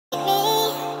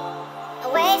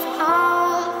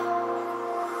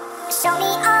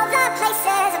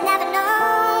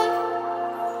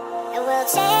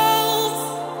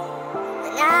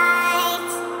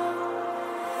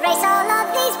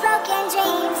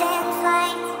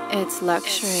It's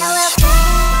luxury.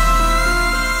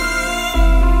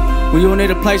 We all need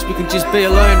a place we can just be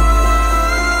alone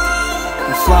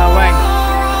and fly away.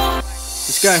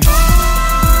 Let's go.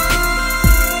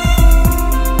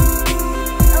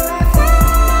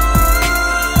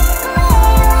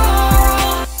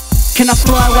 Can I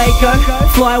fly away, go?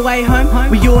 Fly away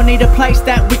home? We all need a place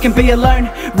that we can be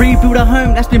alone. Rebuild a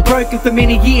home that's been broken for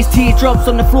many years. Teardrops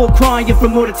on the floor crying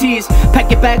from all the tears. Pack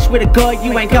your bags, swear to God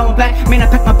you ain't going back. Man, I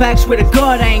pack my bags, swear to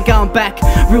God I ain't going back.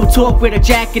 Real talk with a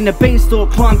jack in the beanstalk.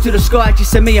 Climb to the sky,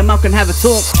 just so me and Mum can have a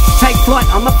talk. Take flight,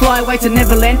 I'ma fly away to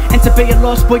Neverland. And to be a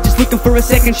lost boy just looking for a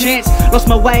second chance. Lost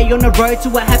my way on the road to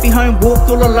a happy home.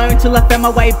 Walked all alone till I found my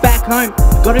way back home.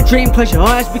 Got a dream, close your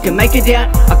eyes, we can make it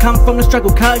out. I come from the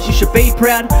struggle, cuz you should be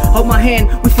proud. Hold my hand,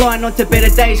 we're flying on to better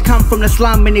days. Come from the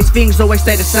slum and these things always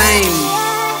stay the same.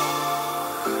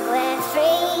 We're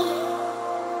free.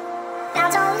 Now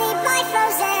don't leave my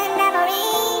frozen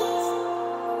memories.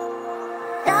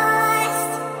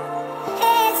 Lost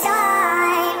in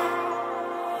time.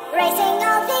 Racing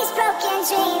all these broken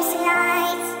dreams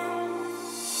tonight.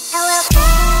 And we'll fly.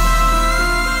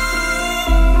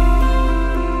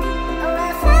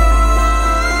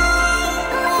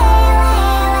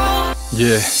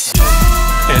 Yeah,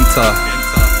 Nter,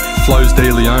 flows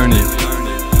De Leone. Let's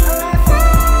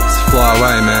fly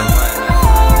away, man.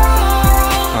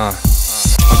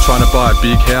 I'm trying to buy a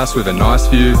big house with a nice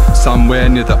view, somewhere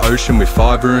near the ocean with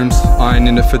 5 rooms. I ain't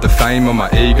in it for the fame or my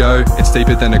ego. It's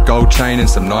deeper than a gold chain and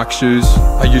some Nike shoes.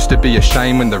 I used to be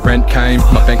ashamed when the rent came.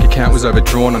 My bank account was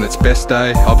overdrawn on its best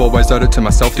day. I've always owed it to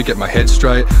myself to get my head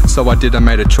straight. So I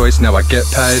made a choice, now I get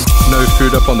paid. No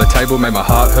food up on the table made my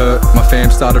heart hurt. My fam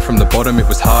started from the bottom, it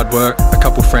was hard work. A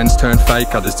couple friends turned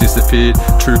fake, others disappeared.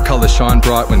 True colours shine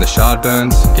bright when the shard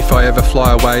burns. If I ever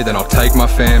fly away then I'll take my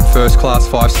fam. First class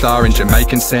 5-star in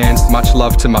Jamaican sands. Much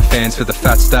love to my fans for the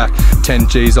fat stack. 10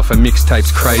 G's off a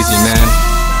mixtape's crazy,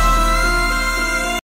 man.